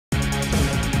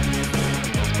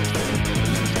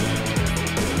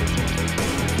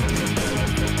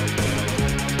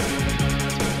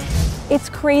It's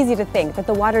crazy to think that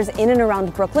the waters in and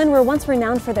around Brooklyn were once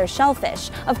renowned for their shellfish.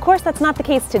 Of course, that's not the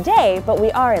case today, but we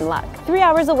are in luck. 3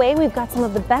 hours away, we've got some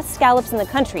of the best scallops in the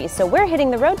country, so we're hitting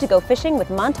the road to go fishing with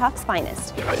Montauk's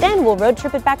finest. Then we'll road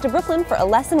trip it back to Brooklyn for a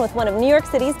lesson with one of New York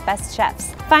City's best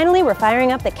chefs. Finally, we're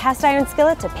firing up the cast iron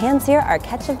skillet to pan-sear our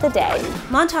catch of the day.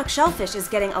 Montauk Shellfish is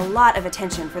getting a lot of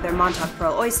attention for their Montauk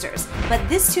Pearl oysters, but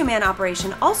this two-man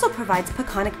operation also provides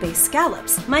Peconic Bay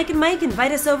scallops. Mike and Mike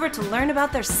invite us over to learn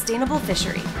about their sustainable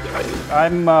fishery.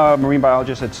 I'm a marine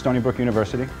biologist at Stony Brook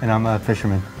University. And I'm a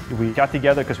fisherman. We got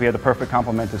together because we had the perfect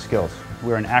complement of skills.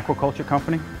 We're an aquaculture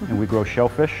company and we grow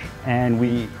shellfish, and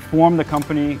we formed the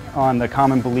company on the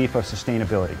common belief of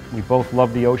sustainability. We both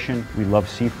love the ocean, we love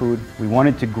seafood. We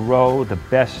wanted to grow the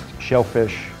best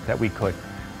shellfish that we could,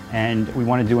 and we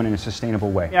want to do it in a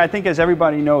sustainable way. Yeah, I think as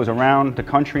everybody knows, around the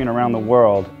country and around the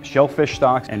world, shellfish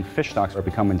stocks and fish stocks are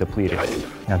becoming depleted.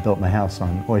 I built my house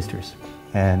on oysters,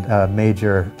 and a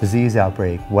major disease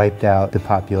outbreak wiped out the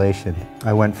population.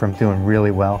 I went from doing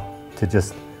really well to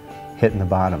just hitting the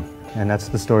bottom. And that's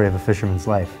the story of a fisherman's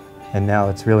life. And now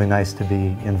it's really nice to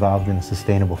be involved in a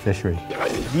sustainable fishery.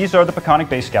 These are the Peconic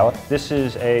Bay scallop. This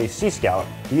is a sea scallop.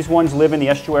 These ones live in the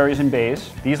estuaries and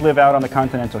bays. These live out on the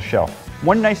continental shelf.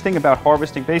 One nice thing about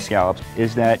harvesting bay scallops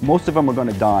is that most of them are going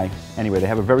to die anyway. They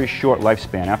have a very short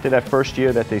lifespan. After that first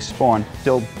year that they spawn,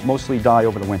 they'll mostly die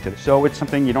over the winter. So it's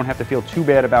something you don't have to feel too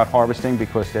bad about harvesting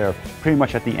because they're pretty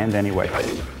much at the end anyway.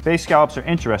 Bay scallops are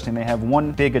interesting. They have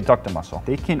one big adductor muscle.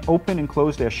 They can open and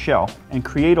close their shell and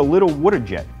create a little water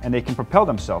jet, and they can propel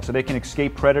themselves. So they can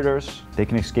escape predators. They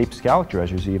can escape scallop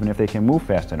dredgers even if they can move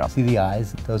fast enough. See the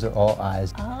eyes? Those are all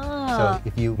eyes. So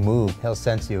if you move, he'll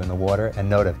sense you in the water and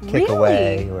know to kick away.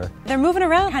 Or they're moving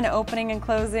around, kind of opening and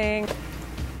closing.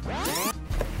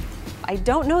 I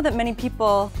don't know that many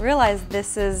people realize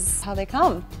this is how they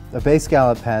come. A bay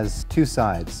scallop has two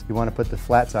sides. You want to put the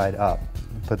flat side up,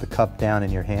 put the cup down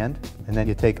in your hand, and then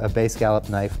you take a bay scallop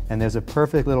knife, and there's a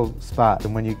perfect little spot.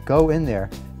 And when you go in there,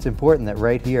 it's important that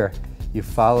right here, you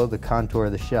follow the contour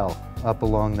of the shell up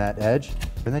along that edge,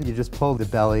 and then you just pull the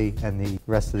belly and the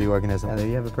rest of the organism, and there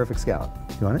you have a perfect scallop.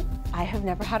 You want it? I have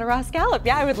never had a raw scallop.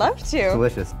 Yeah, I would love to.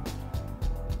 Delicious.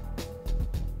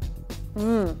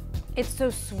 It's so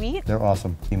sweet. They're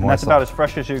awesome. And that's about as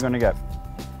fresh as you're going to get.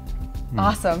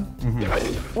 Awesome.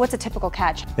 What's a typical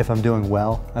catch? If I'm doing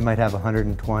well, I might have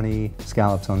 120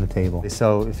 scallops on the table.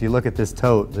 So if you look at this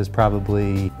tote, there's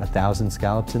probably 1,000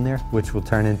 scallops in there, which will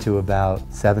turn into about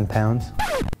 7 pounds.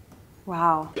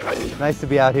 Wow. Nice to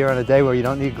be out here on a day where you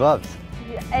don't need gloves.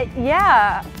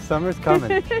 Yeah. Summer's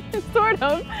coming. Sort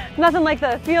of. Nothing like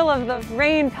the feel of the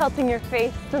rain pelting your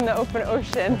face in the open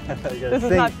ocean.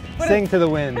 Sing to the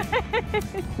wind.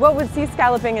 What would sea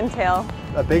scalloping entail?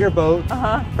 A bigger boat,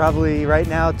 probably right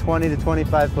now 20 to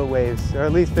 25 foot waves, or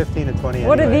at least 15 to 20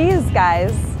 What anyway. are these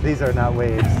guys? These are not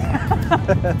waves.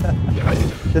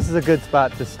 This is a good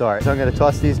spot to start. So I'm going to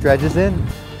toss these dredges in.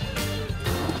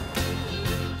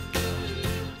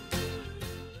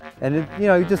 And you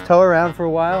know, you just tow around for a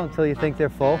while until you think they're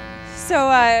full. So,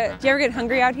 do you ever get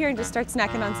hungry out here and just start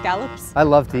snacking on scallops? I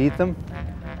love to eat them,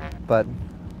 but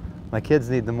my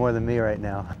kids need them more than me right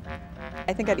now.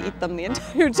 I think I'd eat them the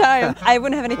entire time. I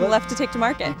wouldn't have anything left to take to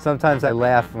market. Sometimes I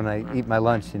laugh when I eat my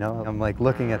lunch, you know. I'm like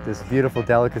looking at this beautiful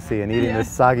delicacy and eating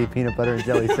this soggy peanut butter and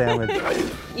jelly sandwich.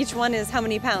 Each one is how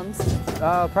many pounds?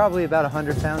 Probably about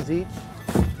 100 pounds each.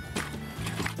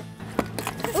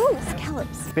 Ooh,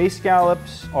 scallops. Bay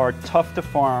scallops are tough to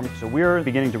farm, so we're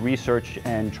beginning to research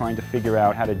and trying to figure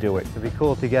out how to do it. It'd be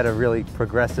cool to get a really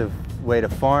progressive way to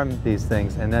farm these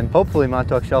things, and then hopefully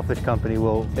Montauk Shellfish Company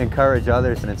will encourage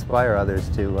others and inspire others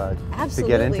to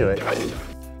get into it.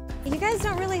 You guys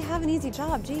don't really have an easy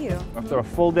job, do you? After a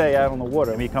full day out on the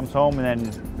water, he comes home and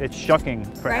then it's shucking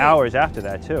for hours after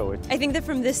that too. I think that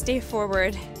from this day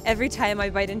forward, every time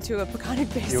I bite into a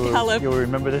Peconic Bay scallop, you'll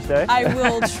remember this day? I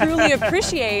will truly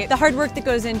appreciate the hard work that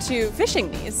goes into fishing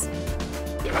these.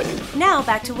 Now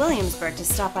back to Williamsburg to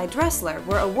stop by Dressler,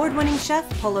 where award-winning chef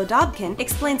Polo Dobkin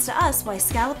explains to us why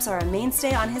scallops are a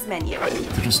mainstay on his menu.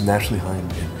 They're just naturally high in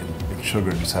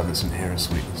sugar, just have this inherent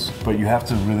sweetness. But you have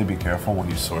to really be careful when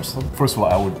you source them. First of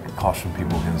all, I would caution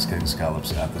people against getting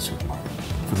scallops at the supermarket.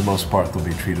 For the most part, they'll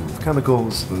be treated with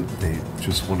chemicals. They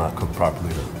just will not cook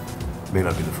properly. They may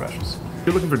not be the freshest.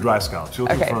 You're looking for dry scallops. You're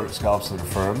looking for scallops that are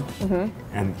firm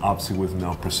and obviously with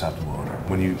no perceptible odor.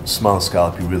 When you smell a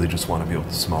scallop, you really just want to be able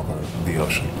to smell the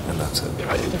ocean, and that's it.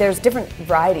 There's different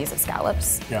varieties of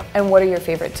scallops. Yeah. And what are your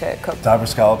favorite to cook? Diver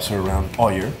scallops are around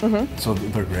all year, so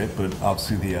they're great, but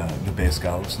obviously the bay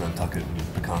scallops, Nantucket and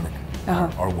Peconic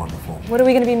Peconic are wonderful. What are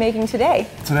we going to be making today?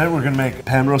 Today we're going to make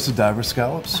pan-roasted diver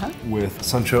scallops with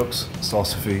sunchokes,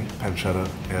 salsify, pancetta,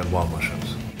 and wild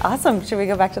mushrooms. Awesome. Should we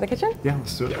go back to the kitchen? Yeah,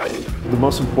 let's do it. The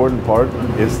most important part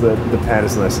is that the pan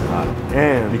is nice and hot.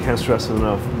 And you can't stress it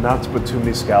enough not to put too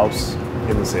many scallops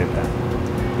in the same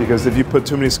pan. Because if you put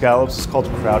too many scallops, it's called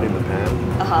crowding the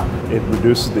pan. It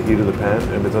reduces the heat of the pan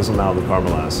and it doesn't allow the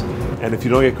caramelize. And if you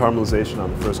don't get caramelization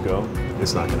on the first go,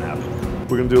 it's not going to happen.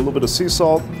 We're going to do a little bit of sea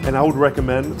salt, and I would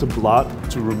recommend to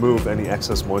blot to remove any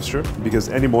excess moisture, because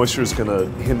any moisture is going to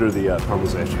hinder the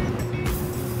caramelization.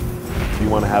 You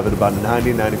want to have it about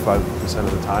 90–95%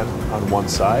 of the time on one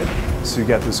side, so you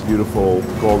get this beautiful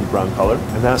golden brown color,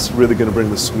 and that's really going to bring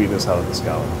the sweetness out of the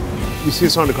scallop. You see it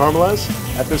starting to caramelize?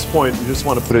 At this point, you just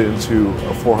want to put it into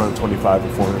a 425 or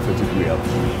 450 degree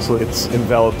oven, so it's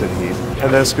enveloped in heat.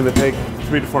 And then it's going to take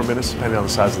 3 to 4 minutes, depending on the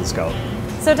size of the scallop.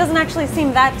 So it doesn't actually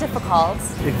seem that difficult.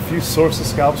 If you source the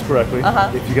scallops correctly,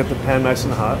 if you get the pan nice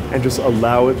and hot, and just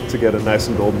allow it to get a nice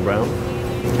and golden brown,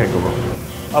 you can't go wrong.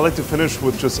 I like to finish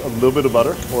with just a little bit of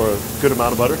butter, or a good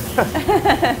amount of butter.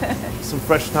 Some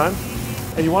fresh thyme.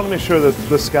 And you want to make sure that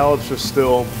the scallops are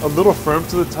still a little firm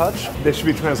to the touch. They should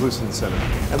be translucent in the center.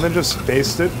 And then just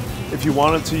baste it. If you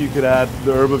wanted to, you could add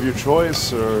the herb of your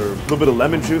choice, or a little bit of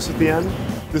lemon juice at the end.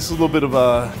 This is a little bit of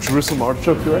a Jerusalem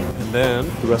artichoke puree. And then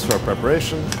the rest of our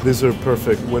preparation. These are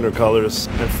perfect winter colors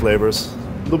and flavors.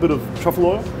 A little bit of truffle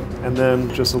oil, and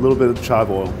then just a little bit of chive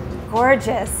oil.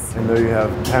 Gorgeous. And there you have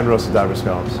pan-roasted diver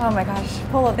scallops. Oh my gosh,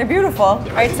 Polo, they're beautiful. All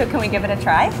right, so can we give it a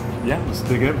try? Yeah, let's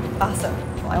dig in. Awesome.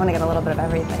 Well, I want to get a little bit of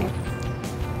everything.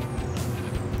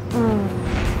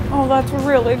 Oh, that's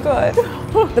really good.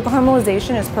 The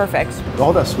caramelization is perfect.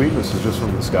 All that sweetness is just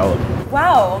from the scallop.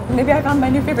 Wow, maybe I found my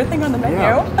new favorite thing on the menu.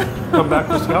 Yeah. Come back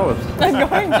for scallops. I'm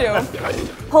going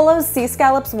to. Polo's sea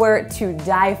scallops were to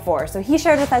die for, so he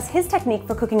shared with us his technique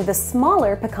for cooking the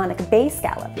smaller Peconic Bay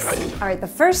scallops. All right, the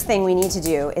first thing we need to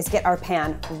do is get our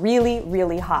pan really,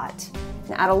 really hot.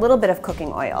 And add a little bit of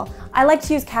cooking oil. I like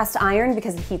to use cast iron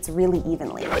because it heats really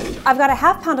evenly. I've got a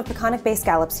 ½ pound of Peconic Bay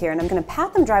scallops here, and I'm gonna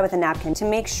pat them dry with a napkin to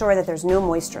make sure that there's no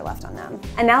moisture left on them.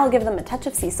 And now I'll give them a touch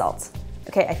of sea salt.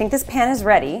 Okay, I think this pan is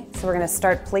ready, so we're gonna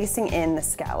start placing in the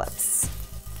scallops.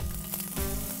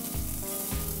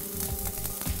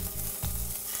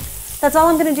 That's all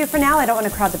I'm gonna do for now. I don't wanna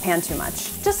crowd the pan too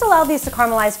much. Just allow these to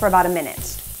caramelize for about a minute.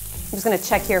 I'm just gonna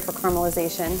check here for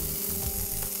caramelization.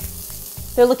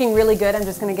 They're looking really good. I'm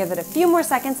just gonna give it a few more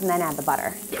seconds and then add the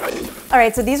butter. All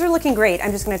right, so these are looking great.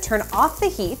 I'm just gonna turn off the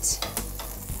heat,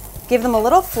 give them a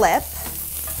little flip.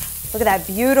 Look at that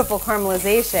beautiful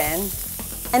caramelization.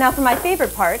 And now for my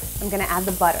favorite part, I'm gonna add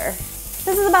the butter.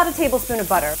 This is about a tablespoon of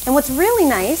butter. And what's really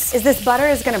nice is this butter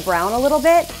is gonna brown a little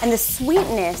bit, and the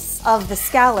sweetness of the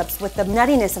scallops with the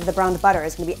nuttiness of the browned butter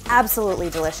is gonna be absolutely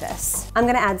delicious. I'm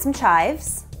gonna add some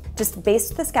chives. Just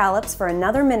baste the scallops for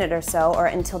another minute or so, or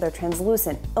until they're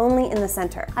translucent, only in the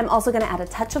center. I'm also gonna add a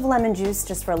touch of lemon juice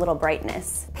just for a little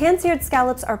brightness. Pan-seared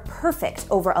scallops are perfect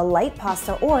over a light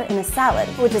pasta or in a salad,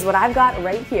 which is what I've got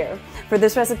right here. For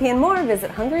this recipe and more, visit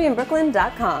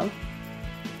hungryyinbrooklyn.com.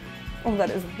 Oh,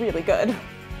 that is really good.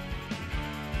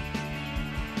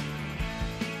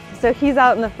 So he's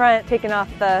out in the front taking off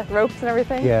the ropes and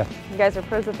everything? Yeah. You guys are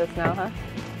pros at this now, huh?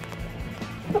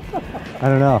 I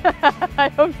don't know. I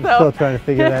hope so. Still trying to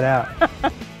figure that out.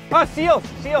 Oh, seals,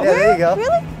 seals. Yeah, there you go.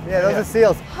 Really? Yeah, those are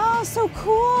seals. Oh, so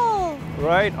cool.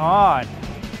 Right on.